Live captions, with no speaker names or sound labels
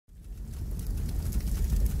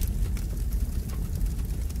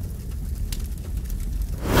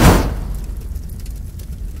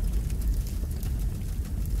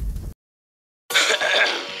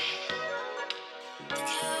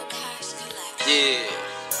Yeah.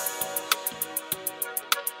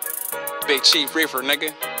 Big Chief Reefer,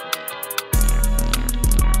 nigga.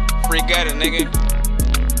 Free gutter, nigga.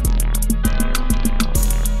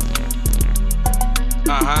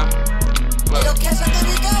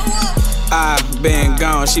 I been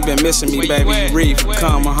gone, she been missing me, baby. Reefer,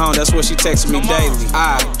 come home, that's what she texting me daily.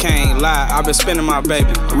 I can't lie, I been spending my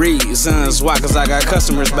baby. Reasons why, cause I got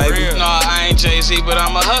customers, baby. No, I ain't Jay-Z, but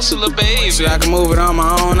I'm a hustler, baby. See, I can move it on my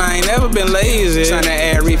own, I ain't never been lazy. Tryna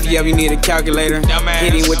add Reefer, yeah, you need a calculator.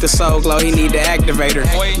 Hit him with the soul glow, he need the activator.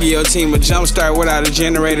 Give your team a jump start without a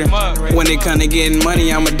generator. When it come to getting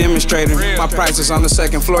money, I'm a demonstrator. My price is on the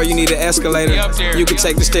second floor, you need an escalator. You can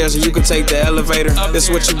take the stairs or you can take the elevator. This is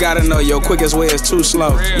what you gotta know, your quickest way is too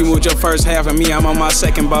slow. You moved your first half and me, I'm on my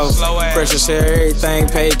second boat. Precious hair, everything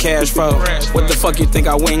paid cash for. What the fuck you think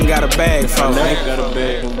I went and got a bag for? I ain't got a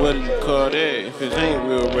bag, then what do you call that? If it ain't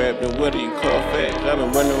real rap, then what do you call facts? I've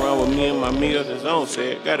been running around with me and my meals, his own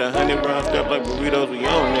set. Got 100 rounds stuff like burritos, we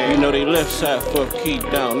on that. You know they left side fuck key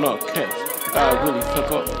down, not catch. I really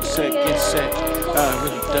fuck up the second set. I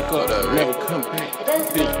really duck up, never come back.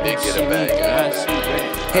 Bitch, get a bag, I see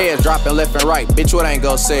that. Heads dropping left and right, bitch, what ain't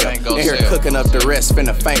gon' sell? In here cooking up the rest,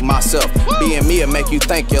 finna thank myself. Being me'll make you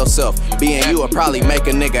thank yourself. Being you'll probably make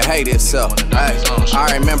a nigga hate himself.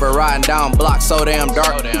 I remember riding down blocks so damn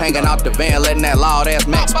dark, hanging out the van, letting that loud ass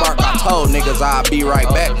Mac spark. I told niggas I'd be right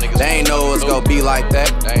back. They ain't know it was gon' be like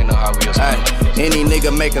that. Any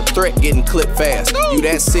nigga make a threat, getting clipped fast. You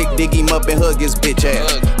that sick, dig him up and hug his bitch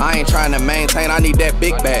ass. I ain't trying to maintain, I need that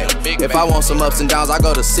big bag. If I want some ups and downs, I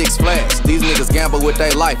go to Six Flags. These niggas gamble with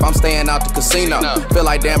their life, I'm staying out the casino. Feel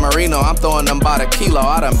like Dan Marino, I'm throwing them by the kilo.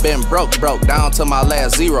 I done been broke, down to my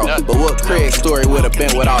last zero. But what Craig's story would've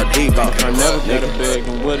been without Devo? I never got a bag,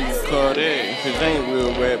 then what do you call that? If it ain't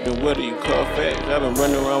real rap, then what do you call facts? I've been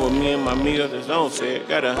running around with me and my meals, his own set.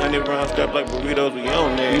 Got 100 rounds stuff like burritos, we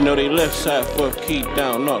on that. You know they left side fuck key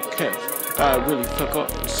down, not catch. I really fuck up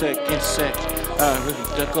the second set. I really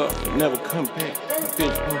duck up, never come back.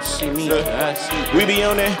 Bitch won't see me, I see. We be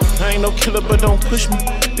on that, I ain't no killer, but don't push me.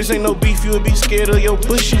 This ain't no beef, you'll be scared of your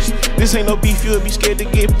bushes. This ain't no beef, you'll be scared to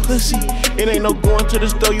get pussy. It ain't no going to the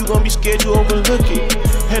store, you gon' be scared you overlook it.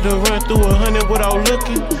 Had to run through 100 without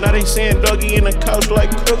looking. Now they saying doggy in the couch like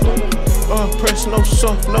cooking. All press, no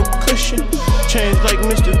soft, no cushion. Change like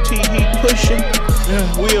Mr. T, he pushing.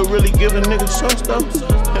 We'll really give a nigga sauce though.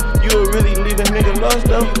 You'll really leave a nigga lost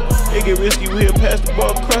though. It get risky, we'll pass the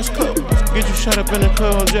ball cross cup. Get you shot up in the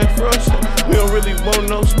club on Jack Frost. We don't really want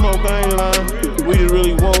no smoke, I ain't lying. We just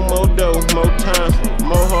really want more dough, more time,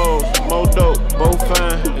 more hard.